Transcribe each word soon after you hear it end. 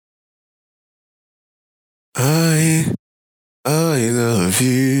I love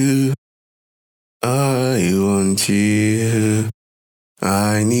you. I want you.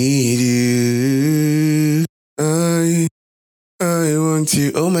 I need you. I want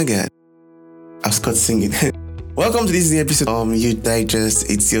you. Oh my God. I've Scott singing. Welcome to this new episode of You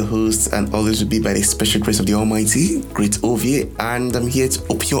Digest. It's your host and always will be by the special grace of the Almighty, Great Ovie, and I'm here to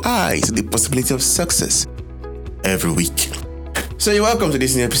open your eyes to the possibility of success every week. So you're welcome to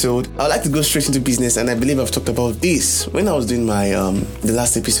this new episode. I would like to go straight into business, and I believe I've talked about this when I was doing my the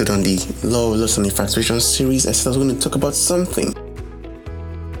last episode on the law of loss and infatuation series. I said I was going to talk about something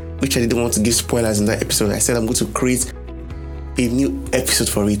which I didn't want to give spoilers in that episode. I said I'm going to create a new episode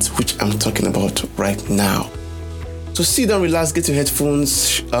for it, which I'm talking about right now. So sit down, relax, get your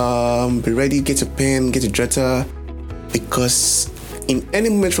headphones, be ready, get your pen, get your jotter, because in any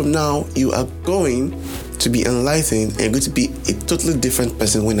moment from now, you are going to be enlightened and you're going to be a totally different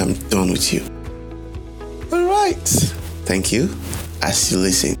person when I'm done with you. All right. Thank you as you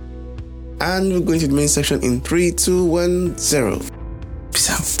listen. And we're going to the main section in 3, 2, 1, 0.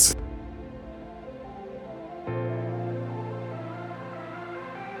 Peace out.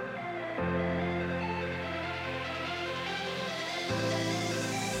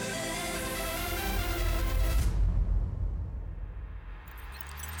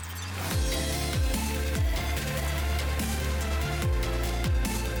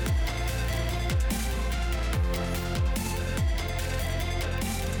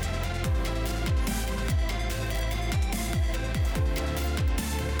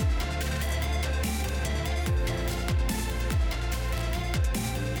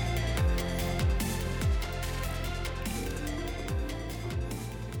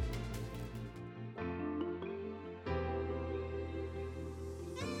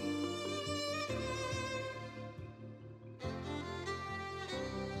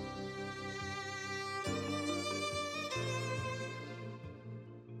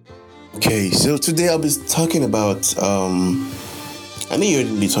 Okay, so today I'll be talking about, I know you're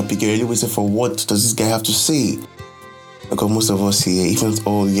in the topic, you're really waiting for what does this guy have to say? Because most of us here, even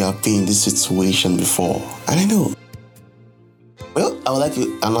all you have been in this situation before. And I know. Well, I would like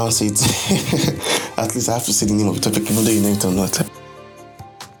to announce it. At least I have to say the name of the topic, even though you know it or not.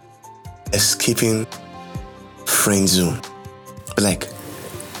 Escaping friend zone. But like,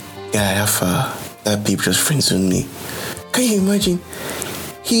 yeah, I have that babe just friend zone me. Can you imagine?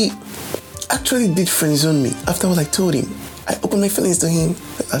 He actually did friend zone me after what I told him. I opened my feelings to him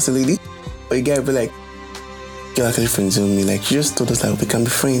as a lady. But a guy would be like, you actually friend zone me. Like, you just told us that we can be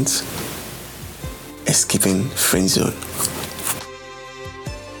friends. Escaping friend zone.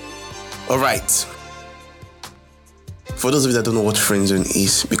 Alright. For those of you that don't know what friend zone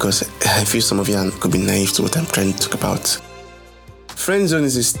is, because I feel some of you could be naive to what I'm trying to talk about. Friend zone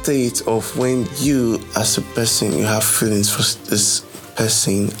is a state of when you, as a person, you have feelings for this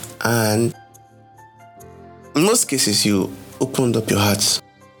person, and in most cases you opened up your heart,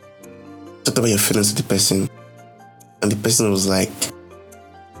 talked about your feelings to the person, and the person was like,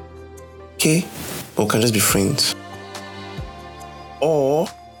 okay, but we can just be friends. Or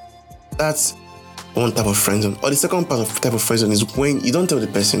that's one type of friend zone. Or the second type of friend zone is when you don't tell the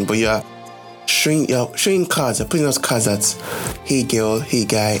person, but you're showing cards, you're putting out cards that, hey girl, hey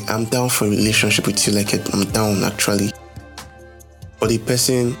guy, I'm down for a relationship with you, like I'm down actually. Or the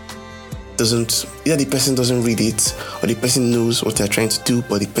person doesn't read it, or the person knows what they're trying to do,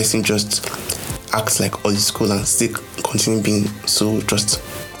 but the person just acts like all is cool and still continue being so just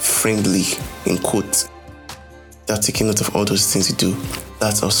friendly, in quotes. They're taking note of all those things you do.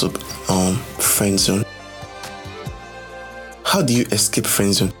 That's also friend zone. How do you escape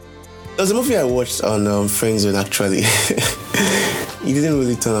friend zone? There's a movie I watched on friend zone actually. It didn't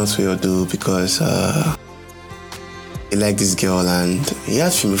really turn out well though, because he liked this girl and he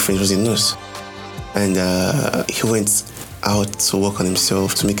had female friends, was a nurse, and he went out to work on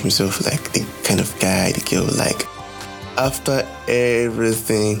himself, to make himself like the kind of guy the girl like. After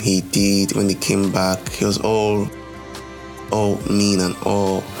everything he did, when he came back, he was all mean and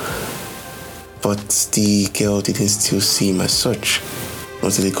all, but the girl didn't still see him as such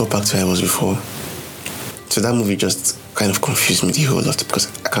until he got back to where I was before. So that movie just kind of confused me the whole lot, because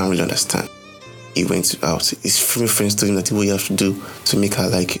I can't really understand. He went out, his female friends told him that what you have to do to make her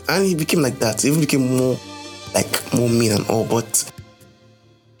like you. And he became like that. He even became more mean and all. But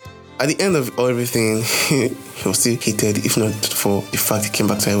at the end of everything, he was still hated, if not for the fact he came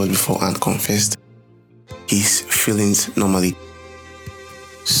back to where he was before and confessed his feelings normally.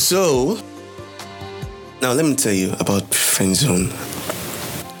 So, now let me tell you about friend zone.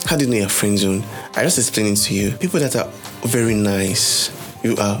 How do you know your friend zone? I just explained it to you. People that are very nice,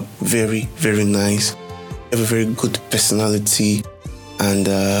 you are very, very nice, have a very good personality, and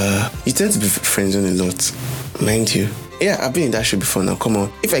you tend to be friends on a lot, mind you. Yeah, I've been in that shit before now. Come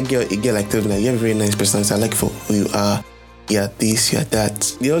on. If I get a girl like tell me like you have a very nice personality, I like for who you are, you're this, you're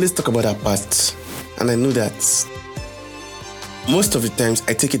that. They always talk about that part. And I know that most of the times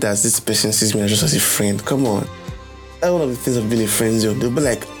I take it as this person sees me just as a friend. Come on. That's one of the things of being a friend zone. They'll be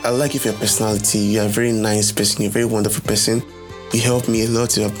like, I like you for your personality, you're a very nice person, you're a very wonderful person. You help me a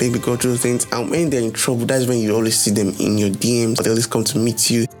lot, you help me go through things. And when they're in trouble, that's when you always see them in your DMs. They always come to meet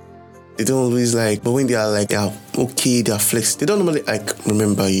you. They don't always like, but when they are like, they are okay, they are flex, they don't normally like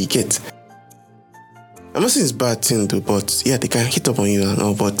remember you get. I'm not saying it's a bad thing though, but yeah, they can hit up on you and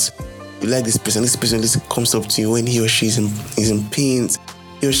all, but you like this person just comes up to you when he or she is in pain,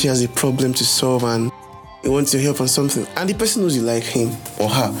 he or she has a problem to solve and he wants your help on something, and the person knows you like him or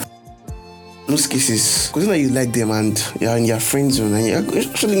her. In most cases, because you like them and you're in your friend zone and you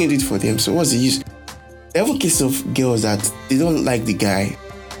actually need it for them, so what's the use? There are cases of girls that they don't like the guy.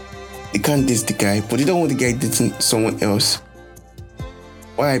 They can't date the guy, but they don't want the guy dating someone else.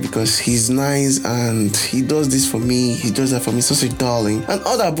 Why? Because he's nice and he does this for me, he does that for me, such a darling, and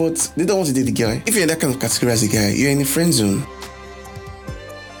all that, but they don't want to date the guy. If you're in that kind of category as a guy, you're in a friend zone.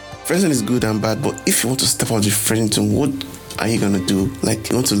 Friend zone is good and bad, but if you want to step out of the friend zone, what are you gonna do? Like,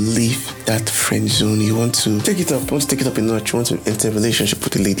 you want to leave that friend zone, you want to take it up, a notch, you want to enter a relationship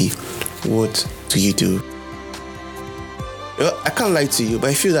with a lady. What do you do? Well, I can't lie to you,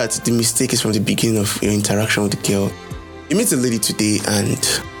 but I feel that the mistake is from the beginning of your interaction with the girl. You meet a lady today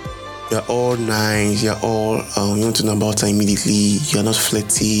and you're all nice, you're all, you want to know about her immediately, you're not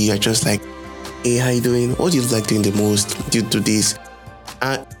flirty, you're just like, hey, how you doing? What do you like doing the most? Do you do this?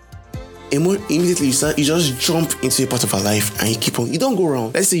 And immediately you just jump into a part of her life and you keep on, you don't go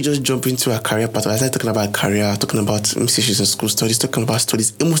wrong. Let's say you just jump into a career part. I started talking about career, talking about, let me see, she's in school studies, talking about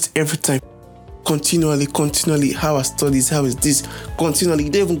studies almost every time. Continually, how are studies, how is this, continually. You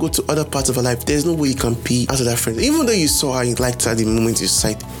don't even go to other parts of her life. There's no way you can be out of that friend. Even though you saw her, you liked her the moment you saw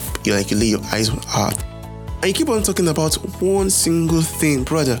it, you lay your eyes on her. And you keep on talking about one single thing,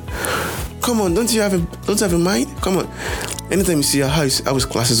 brother. Come on, don't you have a mind? Come on. Anytime you see her, how is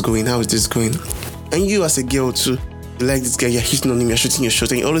classes going, how is this going? And you as a girl too, you like this guy, you're hitting on him, you're shooting your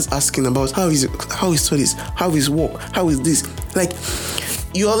shot, and you're always asking about how is studies, how is work, how is this. Like,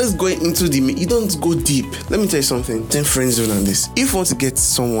 you're always going into you don't go deep. Let me tell you something. Then friend zone on this. If you want to get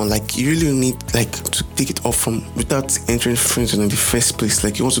someone, like, you really need like to take it off from without entering friend zone in the first place.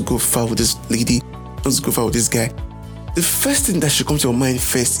 Like, you want to go far with this lady, you want to go far with this guy. The first thing that should come to your mind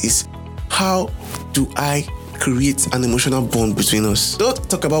first is, how do I create an emotional bond between us? Don't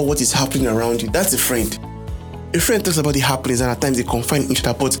talk about what is happening around you. That's a friend. A friend talks about the happenings and at times they confine each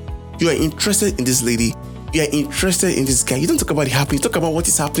other, but you are interested in this lady, you are interested in this guy. You don't talk about the happening, you talk about what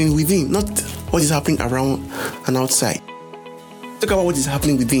is happening within, not what is happening around and outside. Talk about what is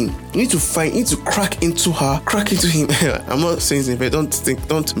happening within. You need to crack into her, crack into him. I'm not saying anything, but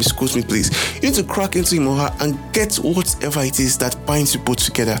don't misquote me, please. You need to crack into him or her and get whatever it is that binds you both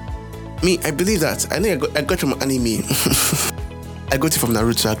together. Me, I believe that. I know I got from anime. I got it from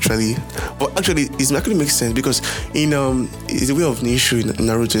Naruto actually, but actually it actually makes sense because it's a way of Nishu in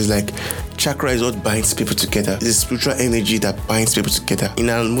Naruto is like chakra is what binds people together. It's a spiritual energy that binds people together. In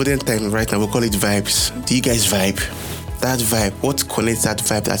our modern time right now, we call it vibes. Do you guys vibe? That vibe, what connects that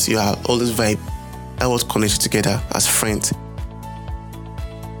vibe that you are always vibe? That what connects you together as friends.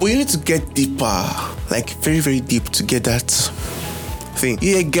 But you need to get deeper, like very, very deep to get that thing.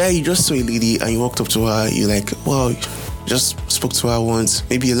 You're a guy, you just saw a lady and you walked up to her, you're like, wow. Just spoke to her once.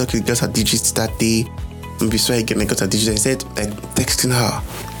 Maybe you're lucky you got her digits that day. Maybe so I got her digits. Instead, like texting her.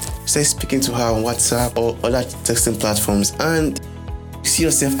 Instead speaking to her on WhatsApp or other texting platforms. And you see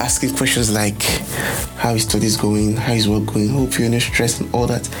yourself asking questions like, how is studies going? How is work going? Hope you're not stressed and all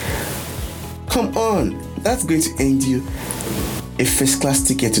that. Come on. That's going to end you a first class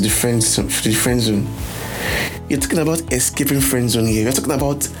ticket to the friend zone. You're talking about escaping friend zone here. You're talking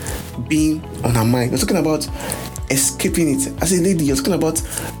about being on her mind. You're talking about escaping it. As a lady, you're talking about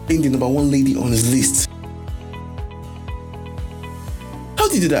being the number one lady on his list. How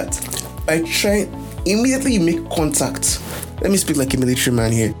do you do that? By trying, immediately you make contact. Let me speak like a military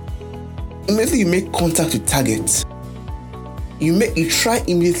man here. Immediately you make contact with target. You try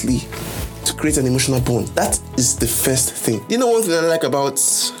immediately to create an emotional bond. That is the first thing. You know one thing I like about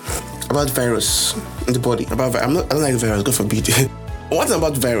virus in the body? I don't like virus, God forbid. What's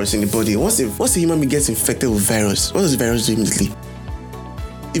about virus in the body? Once a human being gets infected with virus, what does the virus do immediately?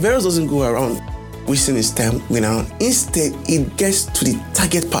 The virus doesn't go around wasting its time going around. Instead, it gets to the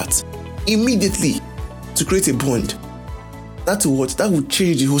target part immediately to create a bond. That will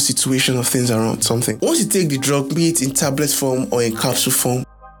change the whole situation of things around something. Once you take the drug, be it in tablet form or in capsule form,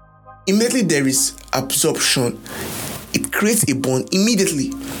 immediately there is absorption. It creates a bond immediately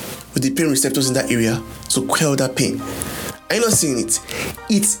with the pain receptors in that area to quell that pain. Are you not seeing it?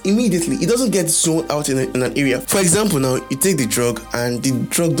 It doesn't get zoned out in an area. For example, now you take the drug and the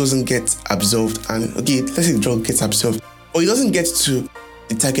drug doesn't get absorbed, and okay, let's say the drug gets absorbed, or it doesn't get to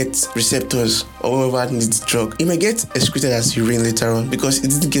the target receptors or whoever needs the drug. It might get excreted as urine later on because it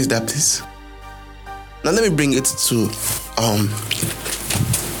didn't get that place. Now let me bring it to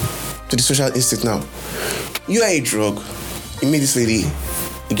the social instinct now. You are a drug, immediately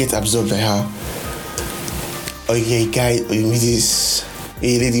you get absorbed by her. Or you're a guy, or you meet this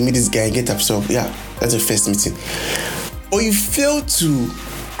lady, you meet this guy and get absorbed. Yeah, that's the first meeting. Or you fail to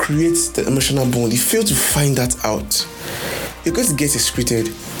create the emotional bond, you fail to find that out. You're going to get excreted,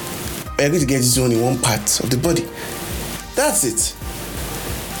 or you're going to get zoned in one part of the body. That's it.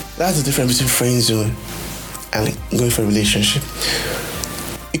 That's the difference between friend zone and going for a relationship.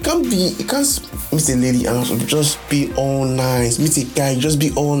 You can't meet a lady and just be all nice. Meet a guy, just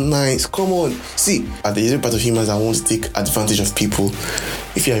be all nice. Come on. See, there is a part of humans that want to take advantage of people.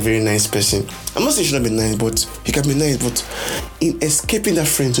 If you're a very nice person, I'm not saying you should not be nice, but you can be nice. But in escaping that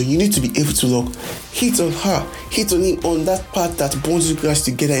friend zone, you need to be able to hit on her, hit on him on that part that bonds you guys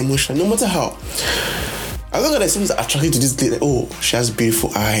together emotionally, no matter how. As long as someone's attracted to this lady, oh, she has beautiful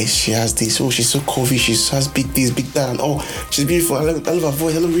eyes, she has this, oh, she's so curvy, she has big this, big that, and oh, she's beautiful, I love her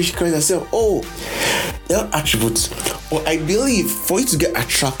voice, I love her, she carries herself, oh, they're attributes. But I believe for you to get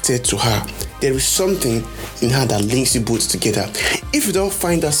attracted to her, there is something in her that links you both together. If you don't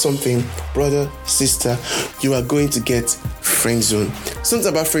find that something, brother, sister, you are going to get friend zone. Something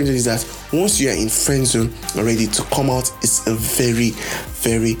about friend zone is that once you are in friend zone already, to come out is a very,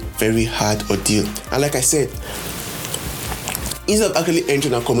 very, very hard ordeal. And like I said, instead of actually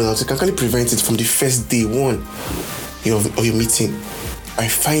entering and coming out, you can actually prevent it from the first day one of your meeting by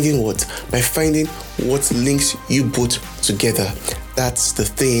finding what links you both together. That's the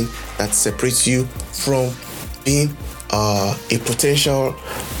thing that separates you from being a potential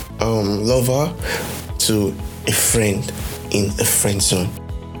lover to a friend in a friend zone.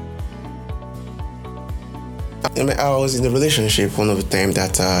 I was in a relationship one of the time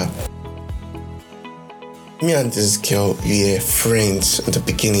that me and this girl, we were friends at the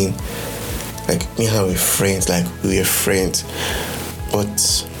beginning. Like, me and her were friends,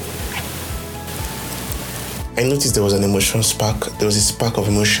 but I noticed there was an emotional spark. There was a spark of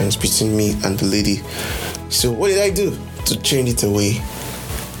emotions between me and the lady. So what did I do to change it away?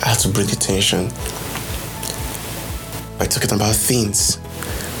 I had to break the tension by talking about things.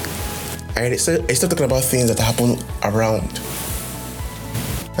 I started talking about things that happen around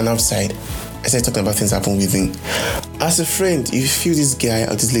and outside. I started talking about things that happen within. As a friend, if you feel this guy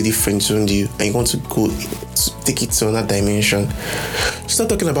or this lady friend-zoned you and you want to go to take it to another dimension, stop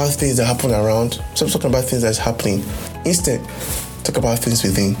talking about things that happen around. Stop talking about things that's happening. Instead, talk about things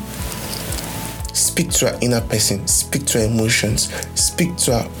within. Speak to our inner person. Speak to our emotions. Speak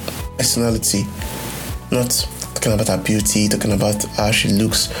to our personality. Not talking about her beauty, talking about how she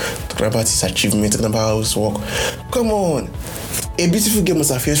looks, talking about his achievement, talking about how his work. Come on. A beautiful girl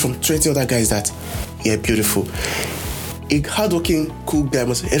must have heard from 20 other guys that you're beautiful. A hardworking, cool guy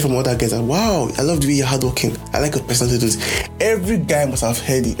must have heard from other guys that, wow, I love the way you're hardworking. I like your personality. Every guy must have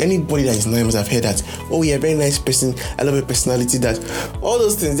heard it. Anybody that is nice must have heard that. Oh, you're a very nice person. I love your personality. That all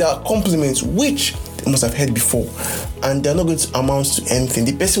those things, they are compliments which they must have heard before, and they're not going to amount to anything.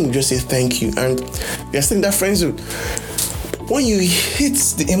 The person will just say thank you, and you're still in that friend zone. When you hit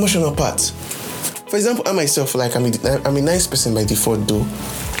the emotional part, for example, I myself, like I'm a nice person by default, though.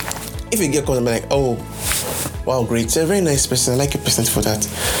 If a girl comes and be like, oh, wow, great, you're a very nice person, I like your personality for that.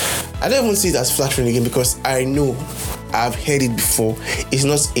 I don't even see it as flattering again because I know I've heard it before. It's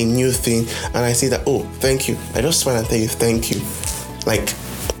not a new thing, and I say that, oh, thank you. I just smile and tell you thank you. Like,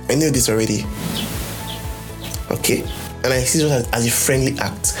 I know this already. Okay? And I see it as a friendly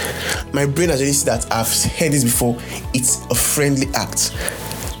act. My brain has already said that I've heard this before. It's a friendly act.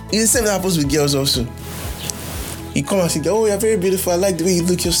 It's the same that happens with girls also. You come and say, oh, you're very beautiful, I like the way you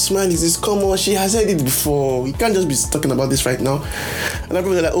look, your smile is this, come on, she has heard it before. You can't just be talking about this right now. And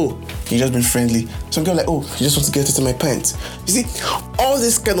everybody are like, oh, you just been friendly. Some girl like, oh, you just want to get into my pants. You see, all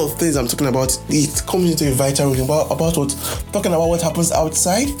these kind of things I'm talking about, it comes into a vital role about what, talking about what happens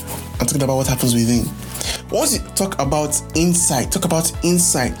outside and talking about what happens within. Once you talk about inside, talk about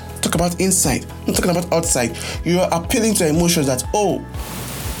inside, talk about inside, not talking about outside, you are appealing to emotions that, oh,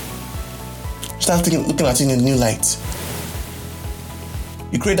 start looking at you in a new light.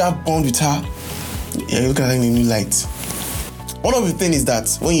 You create that bond with her, you're looking at her in a new light. One of the things is that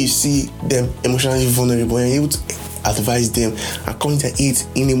when you see them emotionally vulnerable and you're able to advise them and come to their aid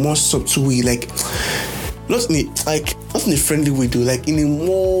in a more subtle way, like not in a friendly way, though, like in a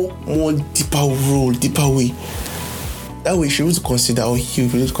more deeper way. That way, she would consider, or he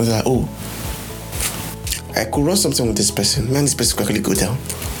would consider, oh, I could run something with this person. Man, this person could actually go down.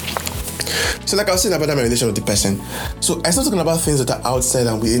 So, like I was saying about my relation with the person. So, I started talking about things that are outside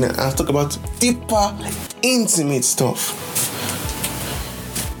and within, and I talk about deeper, intimate stuff.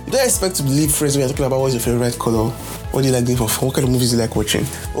 You don't expect to leave friends when you're talking about what's your favorite color. What do you like doing for fun? What kind of movies do you like watching?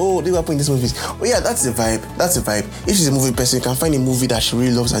 Oh, they were playing these movies. Oh yeah, that's the vibe. If she's a movie person, you can find a movie that she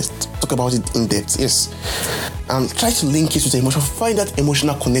really loves and talk about it in depth. Yes. And try to link it with the emotion. Find that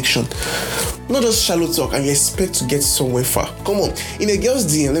emotional connection. Not just shallow talk and you expect to get somewhere far. Come on. In a girl's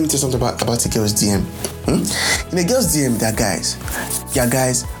DM, let me tell you something about a girl's DM. In a girl's DM, there are guys. There are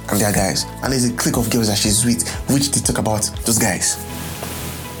guys and there are guys. And there's a clique of girls that she's with, which they talk about those guys.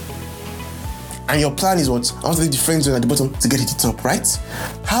 And your plan is what? I want to leave the friend zone at the bottom to get to the top, right?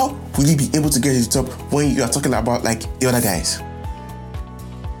 How will you be able to get to the top when you are talking about like the other guys?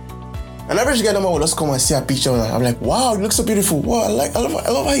 An average guy normal will just come and see a picture and I'm like, wow, you look so beautiful. Wow, I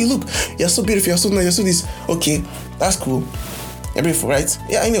love how you look. You're so beautiful, you're so nice, you're so this. Okay, that's cool. You're beautiful, right?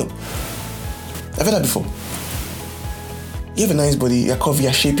 Yeah, I know. I've heard that before. You have a nice body, you're curvy,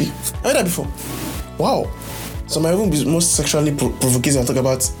 you're shapy. I've heard that before. Wow. So my room is most sexually provocative and talk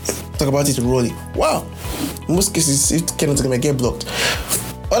about it rolling. Wow. In most cases, it cannot get blocked.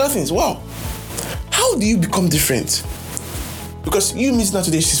 Other things, wow. How do you become different? Because you meet her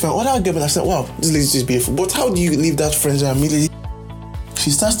today, she's fine. Other girl, I said, wow, this lady is beautiful. But how do you leave that friend and immediately?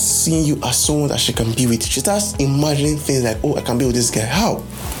 She starts seeing you as someone that she can be with. She starts imagining things like, oh, I can be with this guy. How?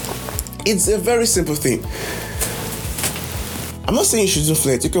 It's a very simple thing. I'm not saying you shouldn't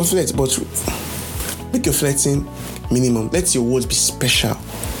flirt. You can flirt, but make your flirting minimum. Let your words be special.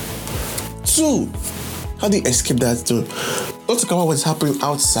 2, how do you escape that? Don't talk about what's happening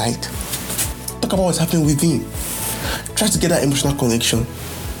outside. Talk about what's happening within. Try to get that emotional connection.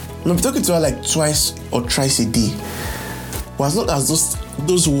 I might be talking to her like twice or thrice a day. But as long as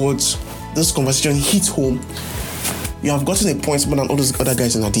those words, those conversations hit home, you have gotten a point more than all those other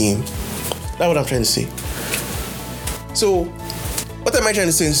guys in her DM. That's what I'm trying to say. So, what am I trying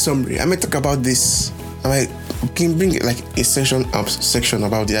to say in summary? I might talk about this. I might bring like a section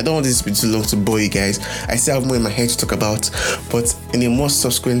about it. I don't want this to be too long to bore you guys. I still have more in my head to talk about, but in a more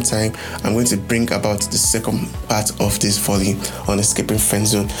subsequent time, I'm going to bring about the second part of this volume on escaping friend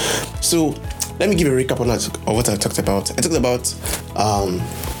zone. So let me give a recap on what I talked about. I talked about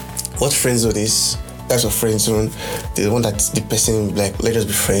what friend zone is, types of friend zone, the one that the person like, let us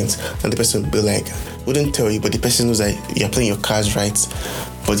be friends, and the person will be like, wouldn't tell you, but the person knows that you're playing your cards right,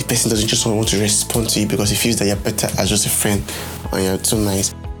 but the person doesn't just want to respond to you because he feels that you're better as just a friend and you're too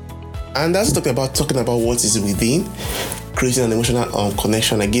nice. And that's talking about what is within, creating an emotional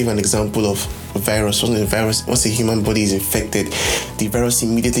connection. I gave an example of a virus. Once a human body is infected, the virus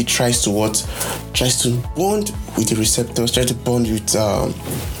immediately tries to bond with the receptors, tries to bond with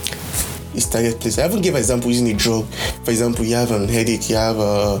its target place. I even gave an example using a drug. For example, you have a headache, you have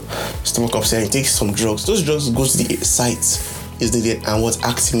a stomach upset, you take some drugs. Those drugs go to the site and what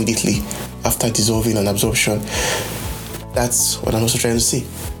acts immediately after dissolving and absorption. That's what I'm also trying to say.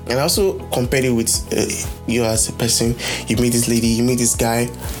 And I also compared it with you as a person. You meet this lady, you meet this guy,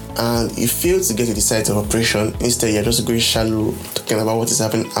 and you fail to get to the site of operation. Instead, you're just going shallow, talking about what is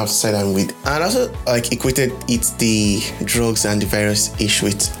happening outside and with. And also equated it the drugs and the virus issue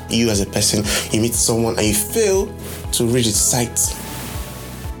with you as a person. You meet someone and you fail to reach the site.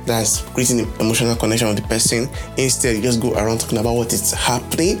 That's creating an emotional connection with the person. Instead, you just go around talking about what is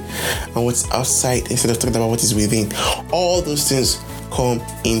happening and what's outside instead of talking about what is within. All those things come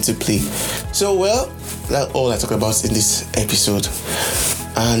into play. So, well, that's all I talk about in this episode.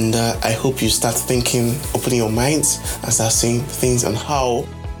 And I hope you start thinking, opening your minds and start saying things on how you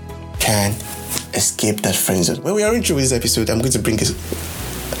can escape that friend zone. When we are into this episode, I'm going to bring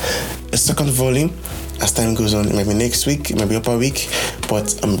a second volume. As time goes on, it might be next week, it might be upper week,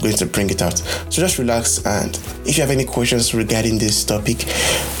 but I'm going to bring it out. So just relax, and if you have any questions regarding this topic,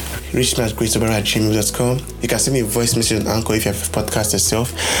 reach me at greatsobara@gmail.com. You can send me a voice message on Anchor if you have a podcast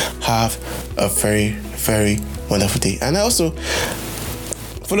yourself. Have a very, very wonderful day. And I also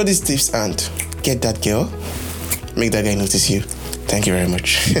follow these tips and get that girl, make that guy notice you. Thank you very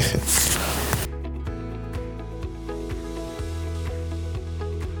much.